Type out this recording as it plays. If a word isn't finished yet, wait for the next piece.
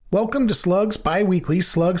Welcome to Slug's bi-weekly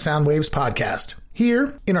Slug Soundwaves podcast.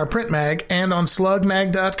 Here, in our print mag and on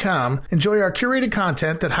slugmag.com, enjoy our curated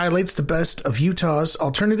content that highlights the best of Utah's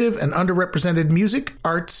alternative and underrepresented music,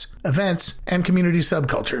 arts, events, and community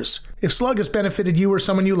subcultures. If Slug has benefited you or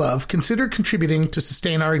someone you love, consider contributing to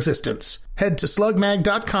sustain our existence. Head to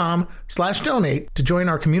slugmag.com/donate to join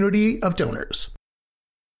our community of donors.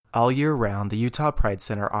 All year round, the Utah Pride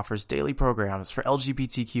Center offers daily programs for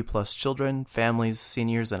LGBTQ+ children, families,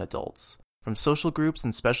 seniors, and adults. From social groups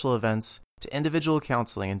and special events to individual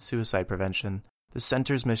counseling and suicide prevention, the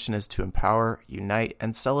center's mission is to empower, unite,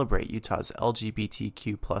 and celebrate Utah's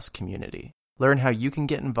LGBTQ+ community. Learn how you can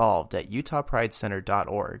get involved at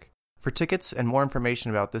utahpridecenter.org. For tickets and more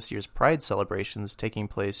information about this year's Pride celebrations taking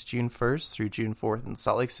place June 1st through June 4th in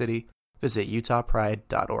Salt Lake City, visit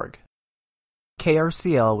utahpride.org.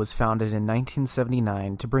 KRCL was founded in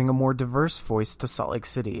 1979 to bring a more diverse voice to Salt Lake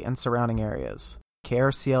City and surrounding areas.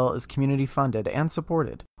 KRCL is community-funded and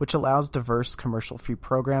supported, which allows diverse commercial-free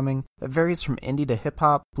programming that varies from indie to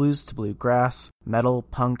hip-hop, blues to bluegrass, metal,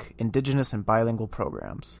 punk, indigenous, and bilingual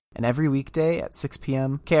programs. And every weekday at 6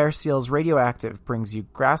 p.m., KRCL's Radioactive brings you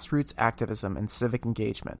grassroots activism and civic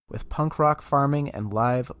engagement with punk rock farming and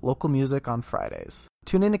live local music on Fridays.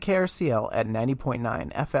 Tune in to KRCL at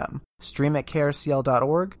 90.9 FM, stream at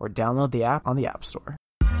krcl.org, or download the app on the App Store.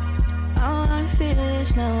 I wanna feel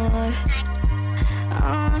this no more.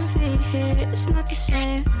 I wanna be here, it's not the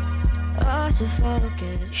same. To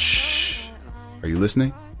focus. Shh. Are you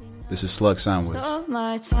listening? This is Slug Soundwaves. Stop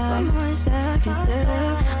my time, words that I can do.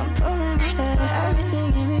 I'm pulling my head,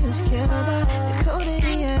 everything in me was killed by the cold in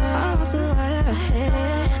the air. I want the way that I hate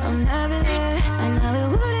it. I'm never there, I know it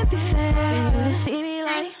wouldn't be fair for you to see me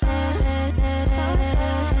like that.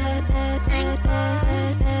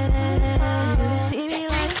 You to see me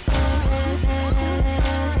like that.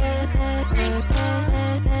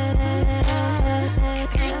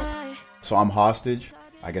 So I'm Hostage.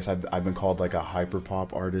 I guess I've been called like a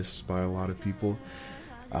hyperpop artist by a lot of people.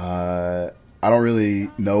 I don't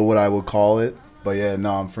really know what I would call it, but yeah,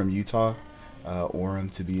 no, I'm from Utah,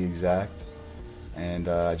 Orem to be exact, and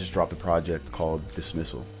I just dropped a project called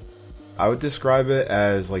Dismissal. I would describe it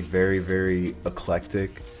as like very, very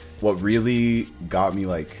eclectic. What really got me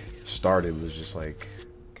like started was just like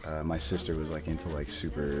my sister was like into like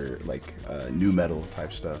super like new metal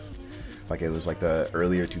type stuff. Like it was like the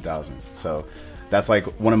earlier 2000s. So that's like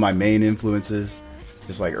one of my main influences,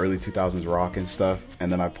 just like early 2000s rock and stuff. And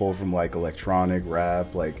then I pull from like electronic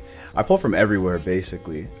rap, like I pull from everywhere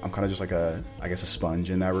basically. I'm kind of just like a sponge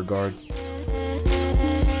in that regard.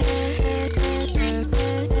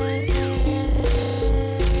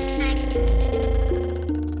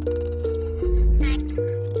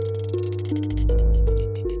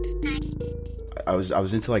 I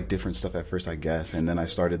was into like different stuff at first, I guess, and then I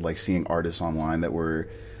started like seeing artists online that were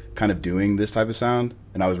kind of doing this type of sound,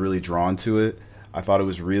 and I was really drawn to it. I thought it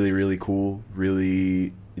was really, really cool,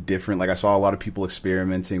 really different. Like I saw a lot of people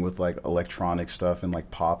experimenting with like electronic stuff and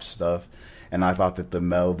like pop stuff, and I thought that the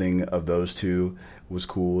melding of those two was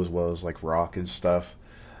cool, as well as like rock and stuff.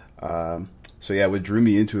 So yeah, what drew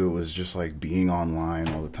me into it was just like being online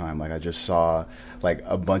all the time. Like I just saw like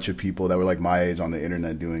a bunch of people that were like my age on the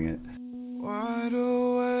internet doing it. Wide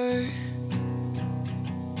awake,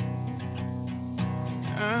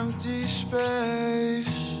 empty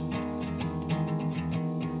space,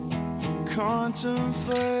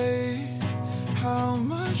 contemplate how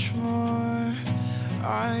much more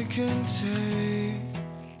I can take.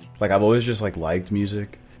 Like I've always just like liked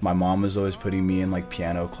music. My mom was always putting me in like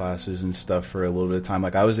piano classes and stuff for a little bit of time.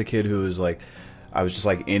 Like I was a kid who was like, I was just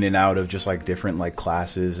like in and out of just like different like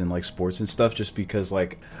classes and like sports and stuff, just because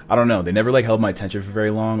like, I don't know, they never like held my attention for very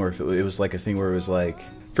long, or if it was like a thing where it was like,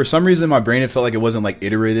 for some reason in my brain it felt like it wasn't like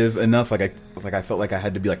iterative enough. Like I felt like I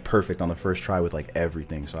had to be like perfect on the first try with like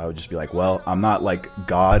everything. So I would just be like, well, I'm not like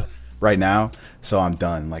God right now, so I'm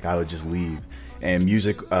done. Like I would just leave. And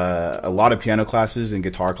music, a lot of piano classes and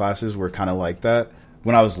guitar classes were kind of like that.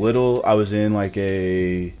 When I was little, I was in like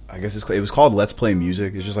it was called Let's Play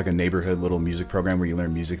Music. It's just like a neighborhood little music program where you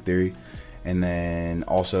learn music theory. And then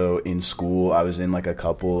also in school, I was in like a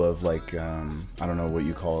couple of like, I don't know what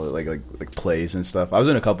you call it, like plays and stuff. I was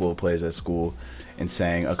in a couple of plays at school and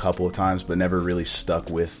sang a couple of times, but never really stuck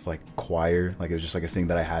with like choir. Like it was just like a thing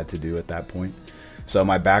that I had to do at that point. So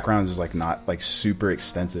my background is like not like super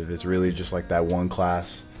extensive. It's really just like that one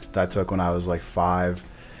class that I took when I was like 5.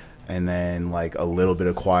 And then like a little bit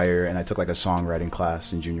of choir, and I took like a songwriting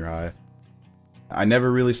class in junior high. I never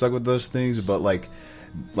really stuck with those things, but like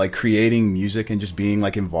creating music and just being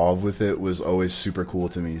like involved with it was always super cool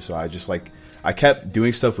to me. So I just like, I kept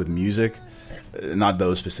doing stuff with music, Not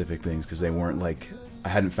those specific things, because they weren't like, I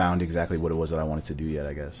hadn't found exactly what it was that I wanted to do yet,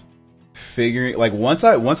 I guess. Figuring, like, once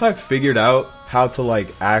I figured out how to like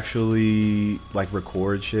actually like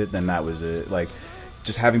record shit, then that was it. Like,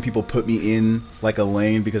 just having people put me in like a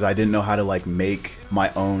lane, because I didn't know how to like make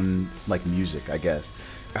my own like music, I guess.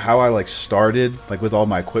 How I like started like with all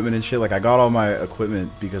my equipment and shit, like I got all my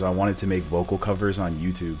equipment because I wanted to make vocal covers on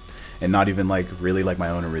YouTube, and not even like really like my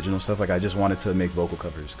own original stuff. Like I just wanted to make vocal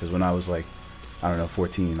covers, because when I was like, I don't know,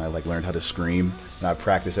 14, I like learned how to scream, and I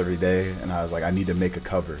practice every day, and I was like, I need to make a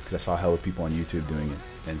cover, because I saw hella people on YouTube doing it,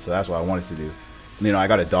 and so that's what I wanted to do. And, you know, I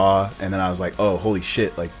got a DAW, and then I was like, oh, holy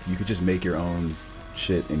shit, like you could just make your own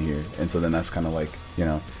shit in here. And so then that's kind of like, you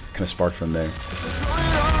know, kind of sparked from there.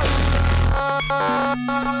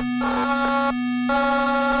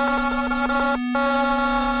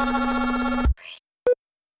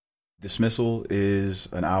 Dismissal is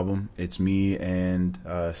an album. It's me and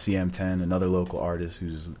CM10, another local artist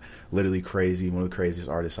who's literally crazy, one of the craziest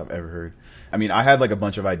artists I've ever heard. I mean, I had like a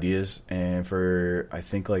bunch of ideas, and for I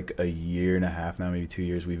think like a year and a half now, maybe 2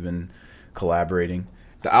 years, we've been collaborating.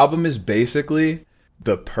 The album is basically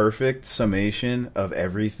the perfect summation of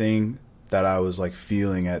everything that I was like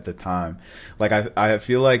feeling at the time. Like I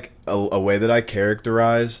feel like a way that I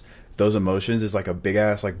characterize those emotions is like a big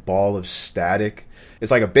ass like ball of static. It's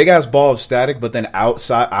like a big ass ball of static, but then out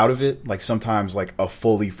of it, like sometimes like a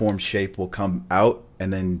fully formed shape will come out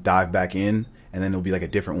and then dive back in, and then it'll be like a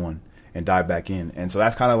different one and dive back in. And so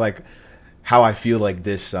that's kind of like how I feel like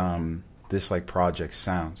this like project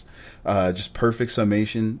sounds. Just perfect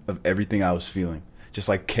summation of everything I was feeling. Just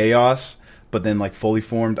like chaos, but then like fully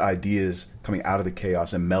formed ideas coming out of the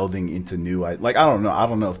chaos and melding into new, like I don't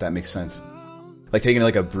know if that makes sense. Like taking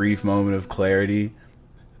like a brief moment of clarity,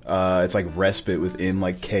 it's like respite within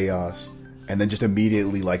like chaos, and then just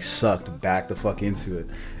immediately like sucked back the fuck into it.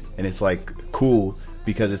 And it's like cool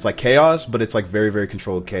because it's like chaos, but it's like very, very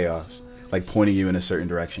controlled chaos, like pointing you in a certain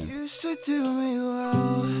direction. You used to do me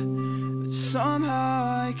well, but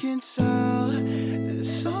somehow I can tell that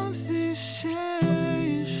something's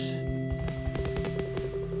changed.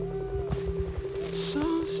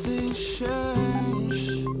 Something's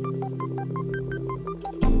changed.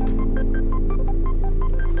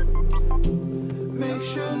 Make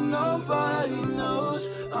sure nobody knows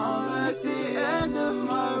I'm at the end of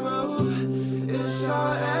my road. It's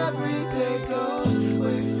how every day goes.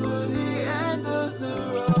 Wait for the end of the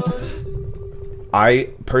road. I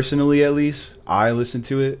personally, at least, I listen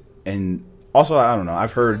to it, and also I don't know,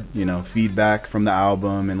 I've heard, you know, feedback from the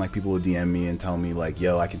album, and like people would DM me and tell me like,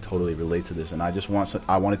 yo, I can totally relate to this, and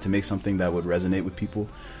I wanted to make something that would resonate with people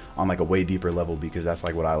on like a way deeper level, because that's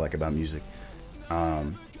like what I like about music.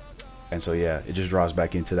 And so, yeah, it just draws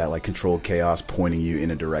back into that, like, controlled chaos pointing you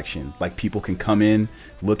in a direction. Like, people can come in,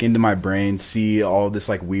 look into my brain, see all this,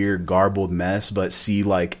 like, weird, garbled mess, but see,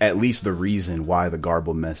 like, at least the reason why the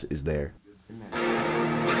garbled mess is there.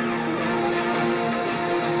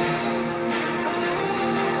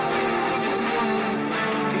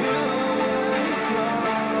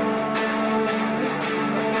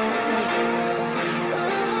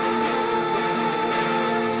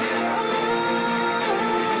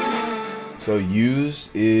 So Used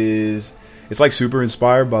is, it's like super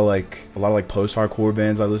inspired by like a lot of like post-hardcore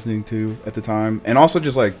bands I was listening to at the time, and also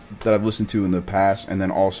just like that I've listened to in the past, and then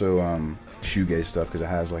also shoegaze stuff, because it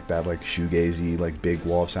has like that like shoegazy like big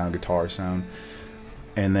wall sound, guitar sound.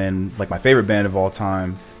 And then like my favorite band of all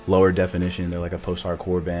time, Lower Definition, they're like a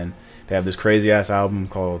post-hardcore band. They have this crazy ass album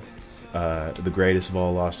called The Greatest of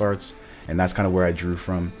All Lost Arts, and that's kind of where I drew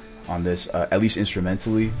from on this, at least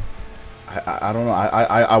instrumentally. I don't know.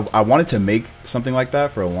 I wanted to make something like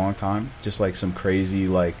that for a long time. Just like some crazy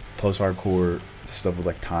like post-hardcore stuff with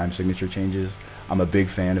like time signature changes. I'm a big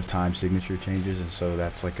fan of time signature changes, and so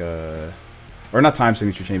that's like or not time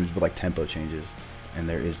signature changes, but like tempo changes. And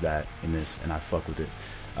there is that in this, and I fuck with it.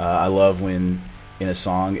 I love when in a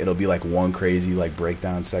song it'll be like one crazy like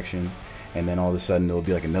breakdown section, and then all of a sudden it'll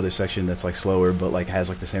be like another section that's like slower, but like has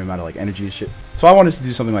like the same amount of like energy and shit. So I wanted to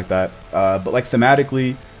do something like that. But like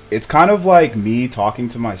thematically, it's kind of like me talking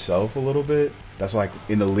to myself a little bit. That's like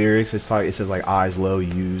in the lyrics, it says like eyes low,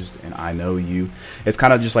 used, and I know you. It's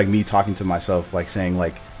kind of just like me talking to myself, like saying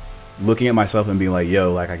like, looking at myself and being like,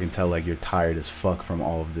 yo, like I can tell like you're tired as fuck from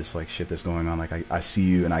all of this like shit that's going on. Like I see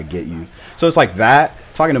you and I get you. So it's like that,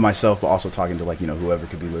 talking to myself, but also talking to like, you know, whoever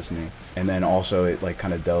could be listening. And then also it like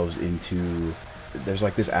kind of delves into, there's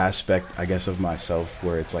like this aspect, I guess, of myself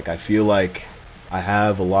where it's like I feel like I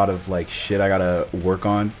have a lot of like shit I gotta work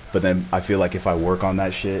on, but then I feel like if I work on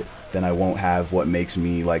that shit, then I won't have what makes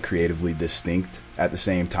me like creatively distinct at the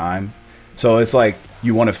same time. So it's like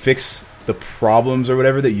you want to fix the problems or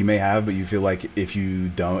whatever that you may have, but you feel like if you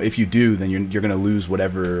do, then you're gonna lose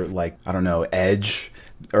whatever, like, I don't know, edge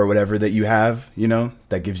or whatever that you have, you know,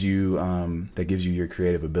 that gives you your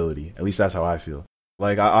creative ability. At least that's how I feel.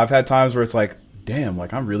 Like I've had times where it's like, damn,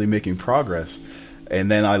 like I'm really making progress. And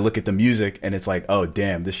then I look at the music and it's like, oh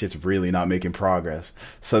damn, this shit's really not making progress.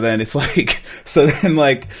 So then it's like,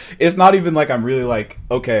 it's not even like I'm really like,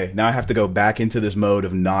 okay, now I have to go back into this mode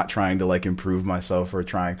of not trying to like improve myself or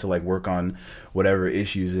trying to like work on whatever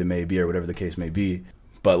issues it may be or whatever the case may be.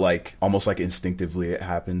 But like almost like instinctively it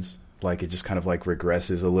happens. Like it just kind of like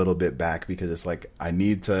regresses a little bit back because it's like I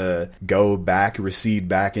need to go back, recede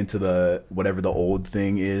back into the whatever the old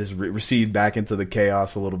thing is, recede back into the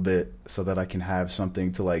chaos a little bit so that I can have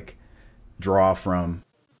something to like draw from.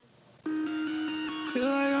 Feel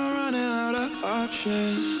like I'm running out of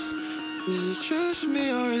options. Is it just me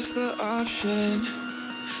or is the option?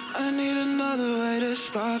 I need another way to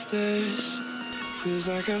stop this. Feels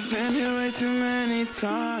like I've been here way too many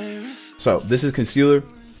times. So this is Concealer.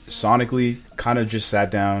 Sonically, kind of just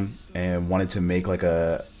sat down and wanted to make like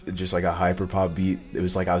a hyperpop beat. It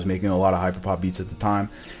was like I was making a lot of hyperpop beats at the time,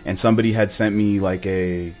 and somebody had sent me like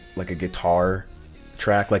a guitar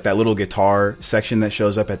track, like that little guitar section that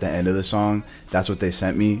shows up at the end of the song. That's what they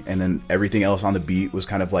sent me, and then everything else on the beat was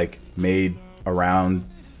kind of like made around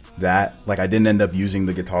that. Like I didn't end up using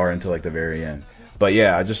the guitar until like the very end. But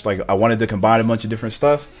yeah, I wanted to combine a bunch of different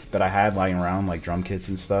stuff that I had lying around, like drum kits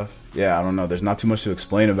and stuff. Yeah, I don't know. There's not too much to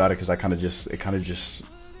explain about it because it kind of just,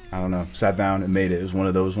 I don't know, sat down and made it. It was one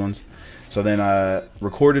of those ones. So then I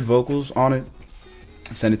recorded vocals on it,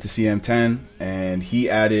 sent it to CM10, and he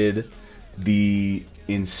added the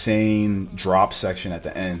insane drop section at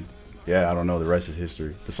the end. Yeah, I don't know. The rest is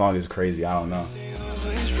history. The song is crazy. I don't know.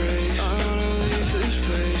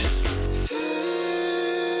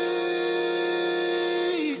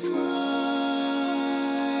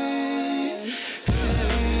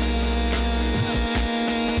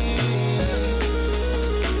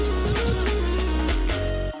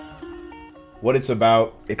 What it's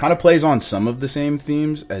about, it kind of plays on some of the same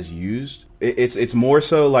themes as Used. It's more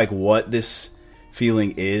so like what this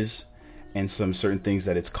feeling is and some certain things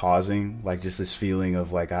that it's causing, like just this feeling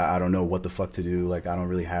of like I don't know what the fuck to do. Like I don't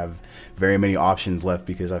really have very many options left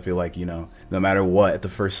because I feel like, you know, no matter what, at the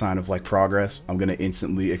first sign of like progress, I'm gonna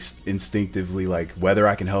instinctively, like whether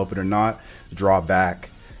I can help it or not, draw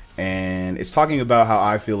back. And it's talking about how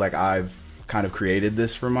I feel like I've kind of created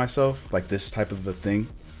this for myself, like this type of a thing.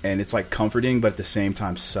 And it's like comforting, but at the same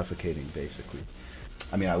time suffocating, basically.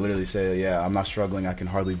 I mean, I literally say, yeah, I'm not struggling. I can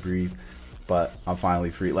hardly breathe, but I'm finally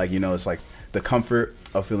free. Like, you know, it's like the comfort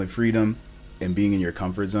of feeling freedom and being in your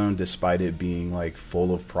comfort zone, despite it being like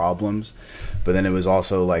full of problems. But then it was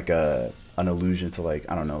also like an allusion to like,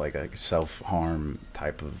 I don't know, like a self-harm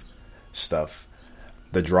type of stuff.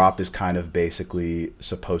 The drop is kind of basically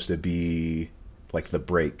supposed to be like the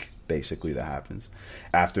break, basically, that happens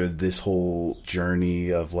after this whole journey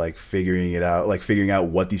of like figuring out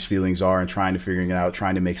what these feelings are and trying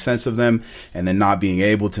to make sense of them, and then not being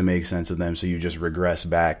able to make sense of them, so you just regress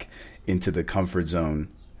back into the comfort zone,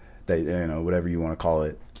 that, you know, whatever you want to call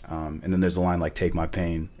it. And then there's the line like take my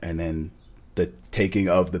pain, and then the taking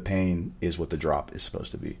of the pain is what the drop is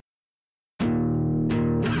supposed to be.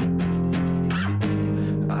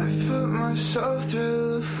 I put myself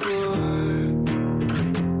through the floor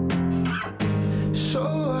so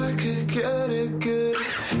I could get a good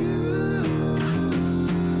view.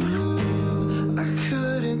 I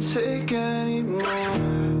couldn't take anymore.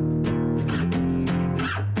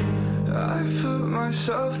 I put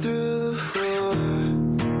myself through the floor.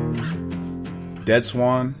 Dead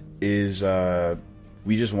Swan is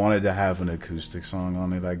we just wanted to have an acoustic song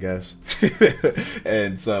on it, I guess.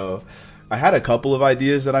 And so I had a couple of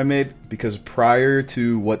ideas that I made, because prior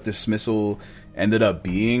to what Dismissal ended up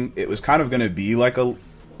being, it was kind of going to be like a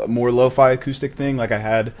more lo-fi acoustic thing. Like I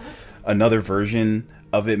had another version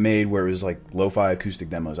of it made where it was like lo-fi acoustic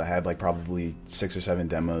demos. I had like probably 6 or 7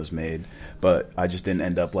 demos made, but I just didn't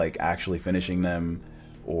end up like actually finishing them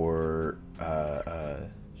or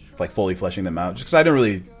like fully fleshing them out, just because I didn't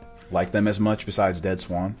really like them as much besides Dead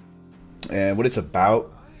Swan. And what it's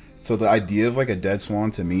about, so the idea of like a Dead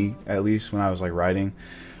Swan, to me at least, when I was like writing,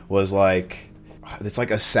 was like, it's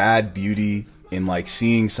like a sad beauty in like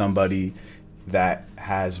seeing somebody that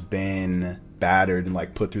has been battered and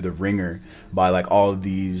like put through the ringer by like all of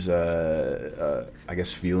these I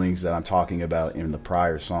guess feelings that I'm talking about in the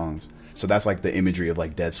prior songs. So that's like the imagery of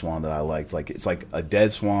like Dead Swan that I liked. Like it's like a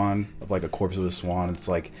dead swan, of like a corpse of a swan. It's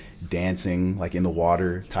like dancing like in the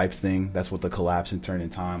water type thing. That's what the Collapse and Turn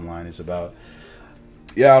in Timeline is about.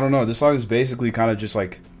 Yeah, I don't know. This song is basically kind of just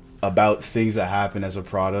like about things that happen as a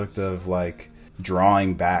product of like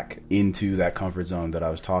drawing back into that comfort zone that I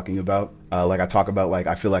was talking about. Like I talk about, like,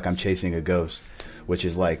 I feel like I'm chasing a ghost, which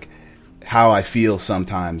is like how I feel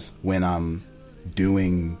sometimes when I'm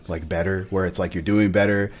doing like better, where it's like you're doing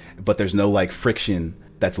better, but there's no like friction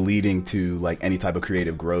that's leading to like any type of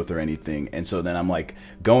creative growth or anything. And so then I'm like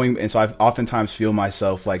going, and so I oftentimes feel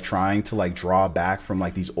myself like trying to like draw back from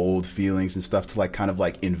like these old feelings and stuff to like kind of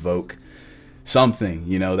like invoke something,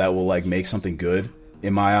 you know, that will like make something good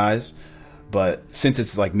in my eyes. But since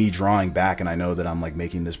it's like me drawing back and I know that I'm like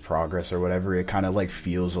making this progress or whatever, it kind of like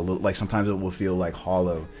feels a little like, sometimes it will feel like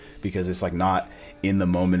hollow because it's like not in the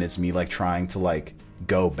moment. It's me like trying to like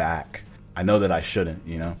go back. I know that I shouldn't,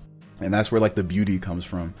 you know? And that's where like the beauty comes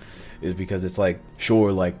from, is because it's like,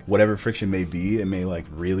 sure, like whatever friction may be, it may like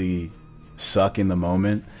really suck in the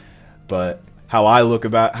moment, but how I look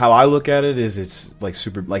at it is it's like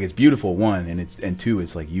super, like it's beautiful, one, and two,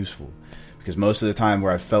 it's like useful. Because most of the time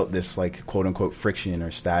where I felt this like quote unquote friction or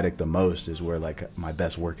static the most is where like my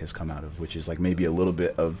best work has come out of, which is like maybe a little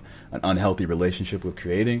bit of an unhealthy relationship with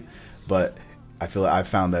creating, but I feel like I've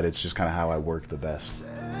found that it's just kind of how I work the best.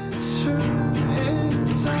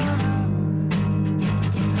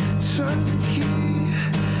 Turn the key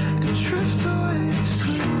and drift away to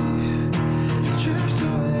sleep. Drift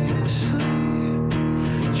away to sleep.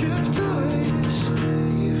 Drift away to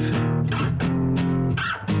sleep.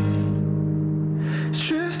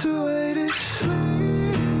 Drift away to sleep.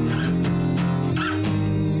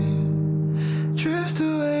 Drift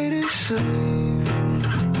away to sleep.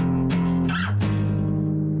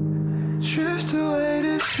 Drift away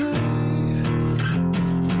to sleep.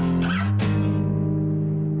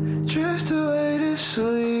 Drift away to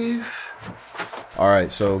sleep. All right,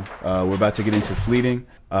 so we're about to get into Fleeting.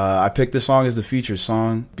 I picked this song as the feature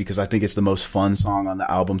song because I think it's the most fun song on the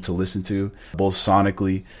album to listen to, both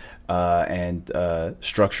sonically and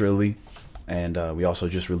structurally. And we also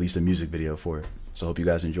just released a music video for it. So hope you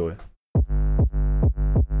guys enjoy.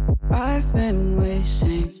 I've been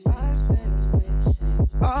wasting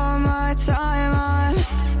all my time on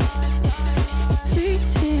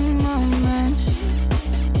fleeting moments.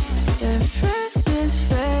 The presence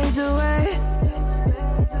fades away.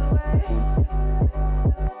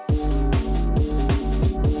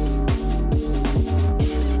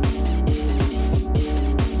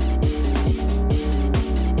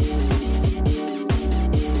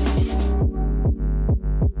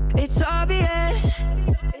 It's obvious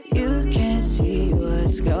you can't see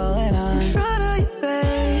what's going on in front of your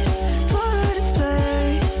face. Fall out of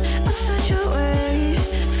place. I'm such a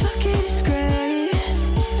waste. Fucking disgrace.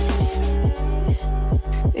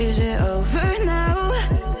 Is it over now?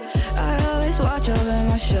 I always watch over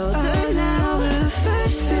my shoulder now. Over the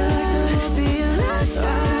first time, feel like there will be a last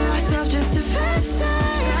time. Myself just to pass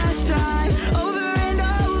time, last time, over and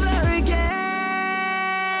over again.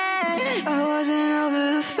 I wasn't over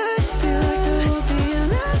the first, feel like there will be a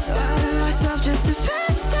last time. Myself just to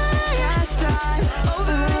pass time, last time,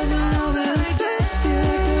 over. I wasn't over the first, feel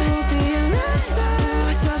like there will be a last time.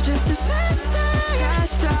 Myself just to pass time,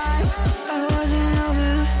 last time. I wasn't over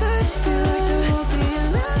the first, feel like there will be a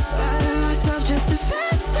last time. Myself just to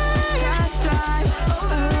pass time, last time,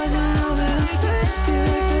 over. I wasn't over the first, feel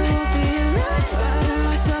like there will be a last time.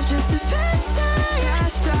 Myself just to pass time,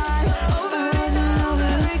 last time, over. I wasn't over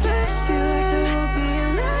the first, feel like there will be a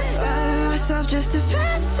last time. Myself just to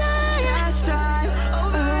pass time, last time,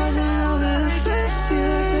 over. I wasn't over the first, feel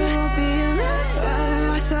like there will be a last time.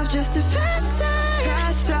 Myself just to pass time,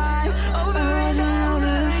 last time, over. I wasn't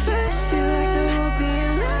over the first, feel like there will be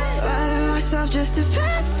a last time. Myself just to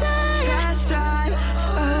pass time, last time,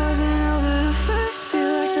 over. I wasn't over the first,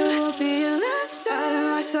 feel like there will be a last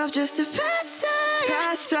time. Myself just to pass time,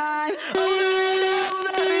 last time, over and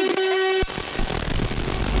over again.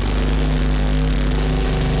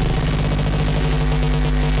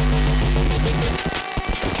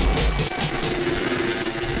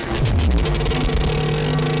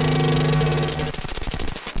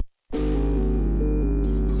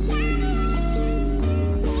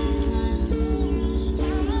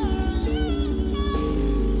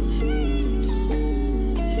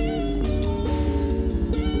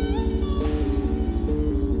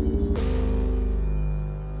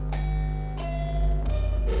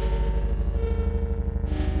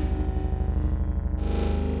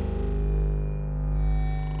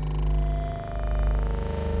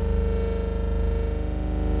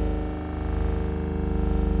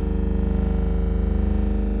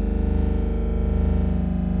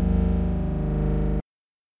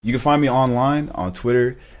 You can find me online on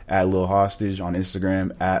Twitter at Lil Hostage, on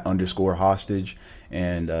Instagram at _hostage,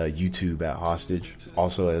 and YouTube at Hostage.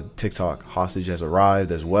 Also at TikTok, Hostage has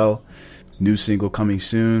arrived as well. New single coming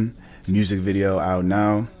soon. Music video out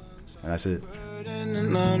now. And that's it.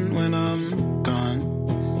 When I'm gone,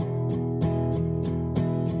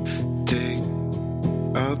 take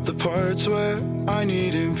out the parts where I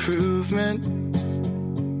need improvement.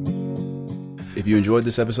 If you enjoyed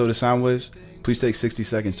this episode of Soundwaves, please take 60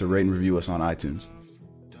 seconds to rate and review us on iTunes.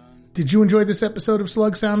 Did you enjoy this episode of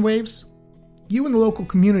Slug Soundwaves? You and the local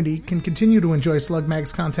community can continue to enjoy Slug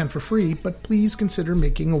Mag's content for free, but please consider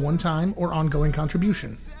making a one-time or ongoing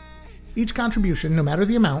contribution. Each contribution, no matter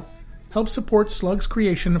the amount, helps support Slug's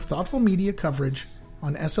creation of thoughtful media coverage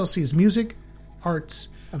on SLC's music, arts,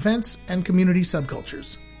 events, and community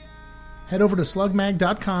subcultures. Head over to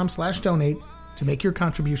slugmag.com/donate to make your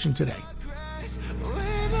contribution today.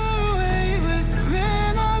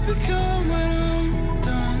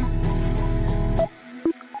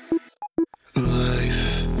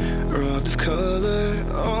 Life, robbed of color,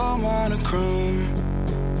 all monochrome.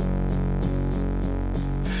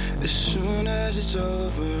 As soon as it's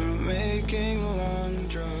over, making a long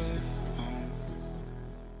drive.